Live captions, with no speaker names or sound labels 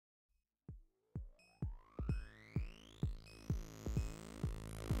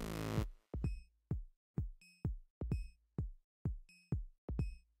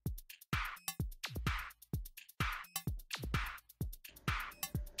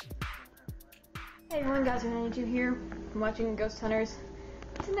Hey everyone, guys, DeviantART here. I'm watching Ghost Hunters.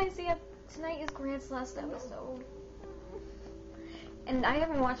 Tonight is Grant's last episode. And I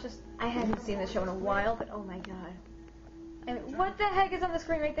haven't seen this show in a while, but oh my god. And what the heck is on the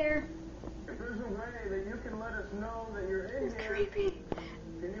screen right there? If there's a way that you can let us know that you're in It's here, creepy.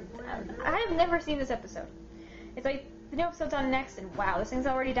 can you please do I have never seen this episode. It's like, the new episode's on next, and wow, this thing's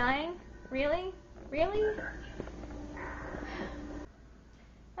already dying? Really? Really?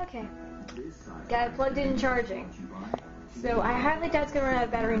 Okay. Got it plugged in and charging. So I highly doubt it's gonna run out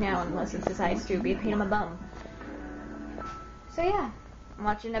of battery now unless it decides to be a pain in my bum. So yeah, I'm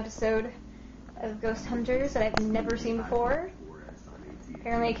watching an episode of Ghost Hunters that I've never seen before.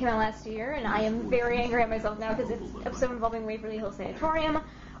 Apparently it came out last year, and I am very angry at myself now because it's an episode involving Waverly Hills Sanatorium.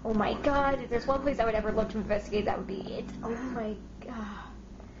 Oh my god, if there's one place I would ever love to investigate, that would be it. Oh my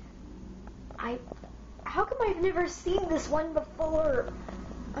god. How come I've never seen this one before?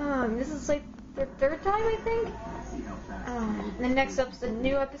 This is like the third time, I think. The next up's the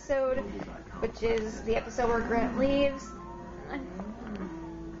new episode, which is the episode where Grant leaves.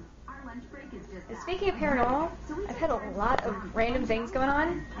 Speaking of paranormal, I've had a lot of random things going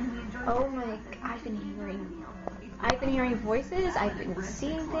on. Oh my god, I've been hearing voices, I've been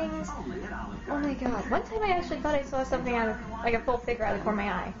seeing things. Oh my god, one time I actually thought I saw something out of, like a full figure out of the corner of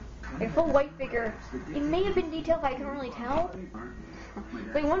my eye. Like a full white figure. It may have been detailed, but I couldn't really tell.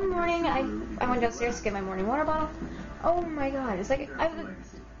 Like one morning, I went downstairs to get my morning water bottle. Oh my god, so I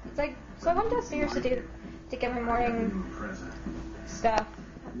went downstairs to get my morning stuff.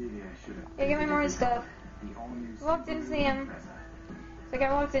 I get my morning stuff. Walked into the I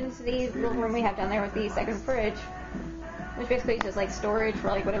walked into the little room we have down there with the second fridge, which basically is just like storage for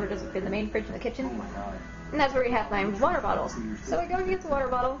like whatever does in the main fridge in the kitchen. And that's where we have my water bottles. So I go to get the water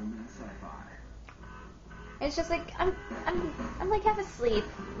bottle. And it's just like I'm like half asleep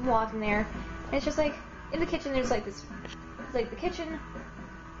walking there. And it's just like in the kitchen there's like this, it's like the kitchen,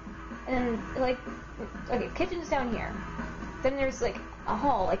 and like okay, kitchen's down here. Then there's like a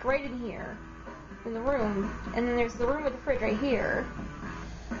hall like right in here in the room, and then there's the room with the fridge right here.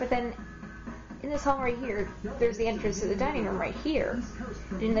 But then in this hall right here, there's the entrance to the dining room right here.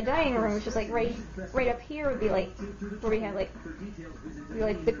 And in the dining room, which is like right up here, would be like where we have like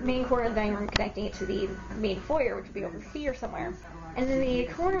the main corner of the dining room connecting it to the main foyer, which would be over here somewhere. And in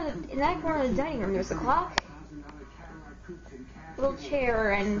that corner of the dining room, there's a clock, a little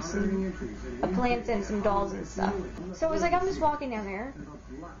chair, and some plants and some dolls and stuff. So it was like I'm just walking down there,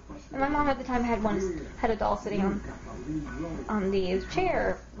 and my mom at the time had a doll sitting on the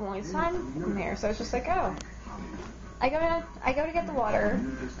chair the longest time in there. So it's just like, oh, I go to get the water.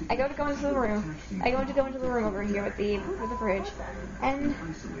 I go into the room. I go into the room over here with the fridge, and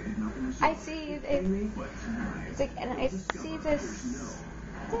I see I see this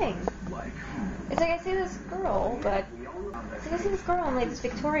thing. It's like I see this girl, but I see this girl in like this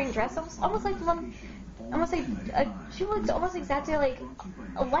Victorian dress, almost like she looked almost exactly like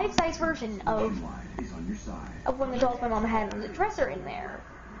a life-size version of one of the dolls my mom had in the dresser in there,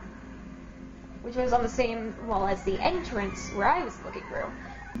 which was on the same wall as the entrance where I was looking through.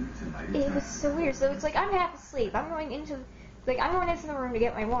 It was so weird. So it's like I'm half asleep. I'm going into the room to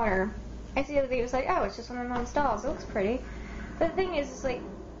get my water. I see the thing. It was like, oh, it's just one of my mom's dolls. It looks pretty. But the thing is, it's like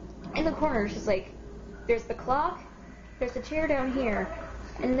in the corner, it's just like there's the clock, there's the chair down here,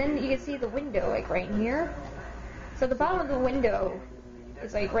 and then you can see the window like right in here. So the bottom of the window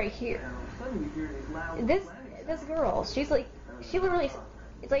is like right here. This girl, she was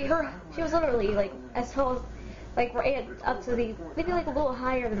literally like as tall as, like right up to the, maybe like a little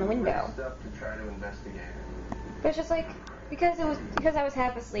higher than the window. But it's just like, because I was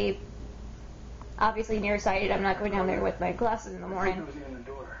half asleep, obviously nearsighted, I'm not going down there with my glasses in the morning.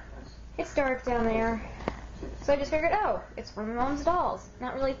 It's dark down there. So I just figured, oh, it's from my mom's dolls.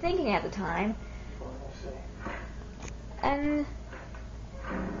 Not really thinking at the time. And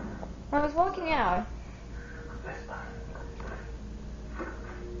when I was walking out,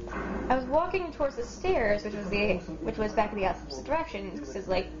 I was walking towards the stairs, which was back in the opposite direction, because it's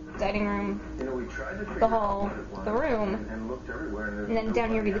like dining room, the hall, the room, and then down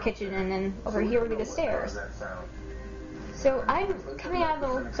here would be the kitchen, and then over here would be the stairs. So I'm coming out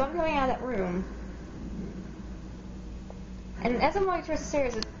of that room, and as I'm walking towards the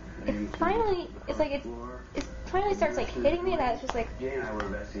stairs, it finally starts like hitting me that it's just like,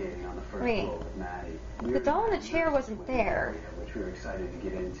 wait, the doll in the chair wasn't there. And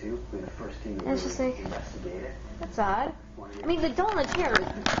it's just like, that's odd. I mean, the doll in the chair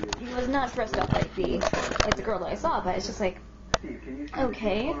was not dressed up like the girl that I saw, but it's just like,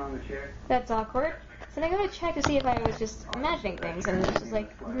 okay, that's awkward. So then I go to check to see if I was just imagining things, and it's just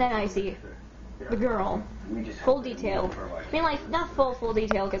like, then I see the girl, full detail. I mean, like, not full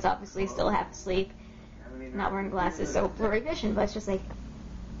detail, because obviously still half asleep, not wearing glasses, so blurry vision, but it's just like,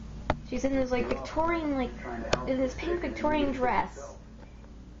 she's in this, like, Victorian, like, in this pink Victorian dress.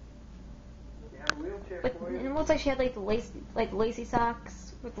 But it looks like she had, like, the lacy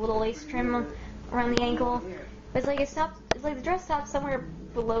socks with the little lace trim around the ankle. But it's like it's like the dress stopped somewhere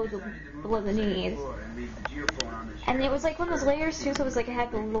below the knees. And it was like one of those layers too, so it was like it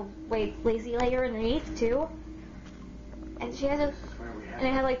had the little lacy layer underneath too. And she had and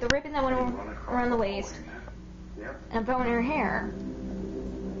it had like the ribbon that went around the waist, and a bow in her hair.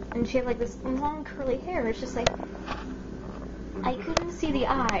 And she had like this long curly hair. It's just like, I couldn't see the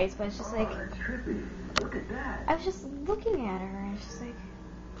eyes, but it's just like, I was just looking at her, and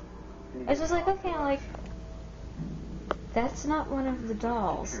it's just like, okay, like, that's not one of the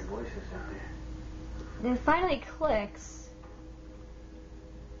dolls. And it finally clicks.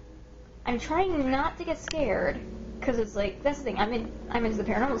 I'm trying not to get scared, because it's like, that's the thing, I'm into the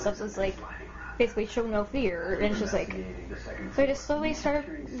paranormal stuff, so it's like, basically show no fear, and it's just like, so I just slowly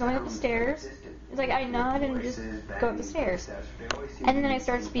started going up the stairs. It's like I nod and just go up the stairs, and then I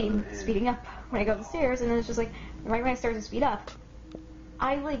start speeding up when I go up the stairs, and then it's just like right when I start to speed up,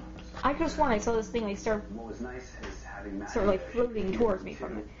 I could have sworn I saw this thing like start like floating towards me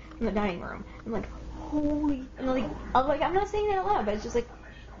from the dining room. I'm like, holy, and I'm not saying that out loud, but it's just like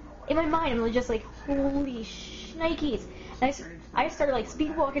in my mind I'm just like, holy shnikes. And I started like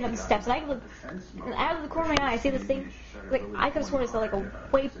speed walking up the steps, and I look, and out of the corner of my eye I see this thing, like I could have sworn I saw like a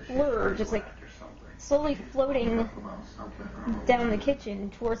white blur just like slowly floating down the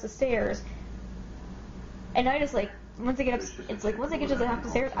kitchen towards the stairs. And I just like, once I get up, it's like once I get to the top of the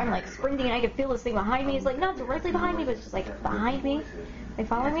stairs, I'm like sprinting, and I can feel this thing behind me. It's like not directly behind me, but it's just like behind me, like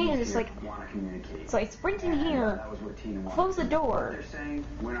following me, and just like, so I sprint in here, close the door, and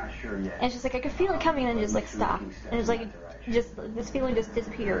it's just like I could feel it coming, and just like stop, and it's like just this feeling just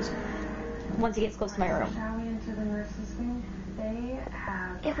disappears once it gets close to my room.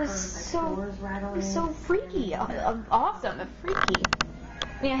 It was so freaky, awesome, and freaky.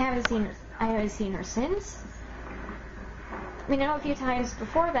 I mean, I haven't seen her since. I mean, I know a few times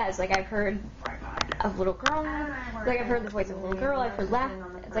before that, it's like I've heard a little girl, like I've heard the voice of a little girl, I've heard laugh,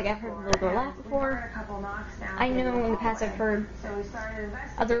 it's like I've heard a little girl laugh before. I know in the past I've heard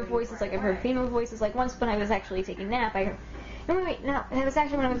other voices, like I've heard female voices, like once when I was actually taking a nap, it was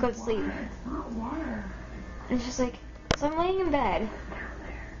actually when I was going to sleep. And it's just like, so I'm laying in bed,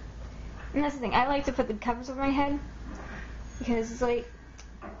 and that's the thing, I like to put the covers over my head, because it's like,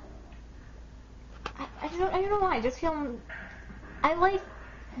 I don't know why, I just feel, I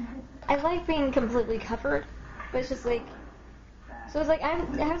like being completely covered, but it's just like, so it's like, I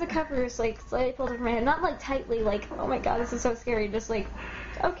have the covers like slightly pulled over my head, not like tightly, like, oh my god, this is so scary, just like,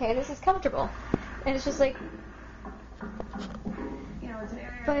 okay, this is comfortable, and it's just like,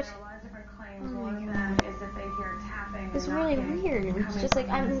 but, oh my god, it's really weird, it's just like,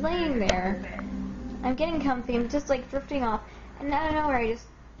 I'm laying there, I'm getting comfy, I'm just like drifting off, and out of nowhere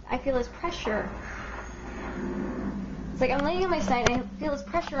I feel this pressure. It's like I'm laying on my side and I feel this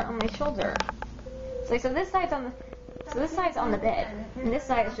pressure on my shoulder. It's like, so this side's on the bed, and this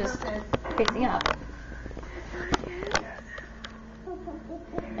side is just facing up.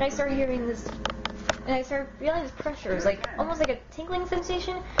 And I started hearing this, and I started feeling this pressure. It's like almost like a tingling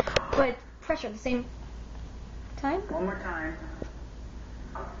sensation, but pressure at the same time. One more time.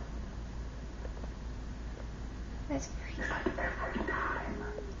 That's freaky.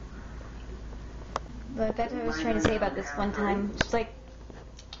 But that's what I was trying to say about this one time. It's like,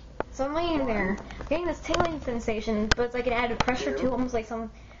 so I'm laying there, getting this tingling sensation, but it's like an added pressure too, almost like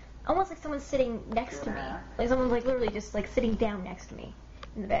someone's sitting next to me. Like someone's like literally just like sitting down next to me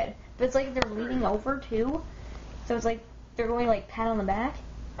in the bed. But it's like they're leaning over too. So it's like they're going like pat on the back,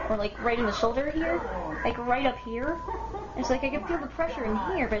 or like right in the shoulder here, like right up here. And it's like I can feel the pressure in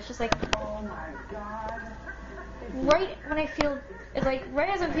here, but it's just like, right when I feel, it's like right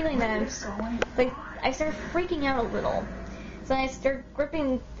as I'm feeling that, I'm just, like, I start freaking out a little. So I start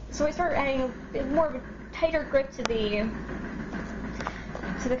gripping, so I start adding a bit more of a tighter grip to the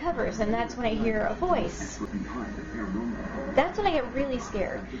covers, and that's when I hear a voice. That's when I get really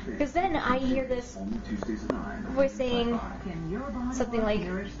scared, because then I hear this voice saying something like,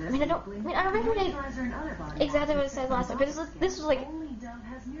 I don't remember exactly what it said last time, but this was like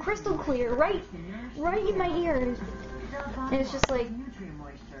crystal clear, right in my ear, and it's just like,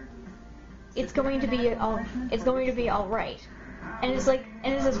 it's going to be all right. And it's like,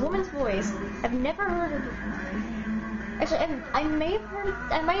 and it's this woman's voice. I've never heard of. Actually, I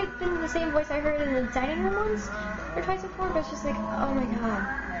might have been the same voice I heard in the dining room once or twice before, but it's just like, oh my god.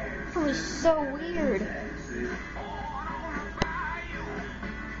 It was so weird.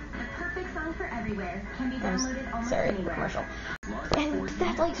 Perfect song for everywhere. Can be downloaded almost Sorry, anywhere. commercial. And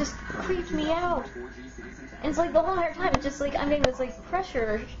that like just creeped me out. And it's like the whole entire time, it's just like I'm getting this like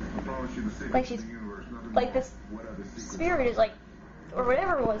pressure, like she's, like this spirit is like, or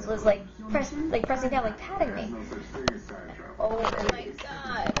whatever it was like pressing down, like patting me. Oh my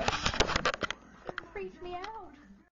god, it freaked me out.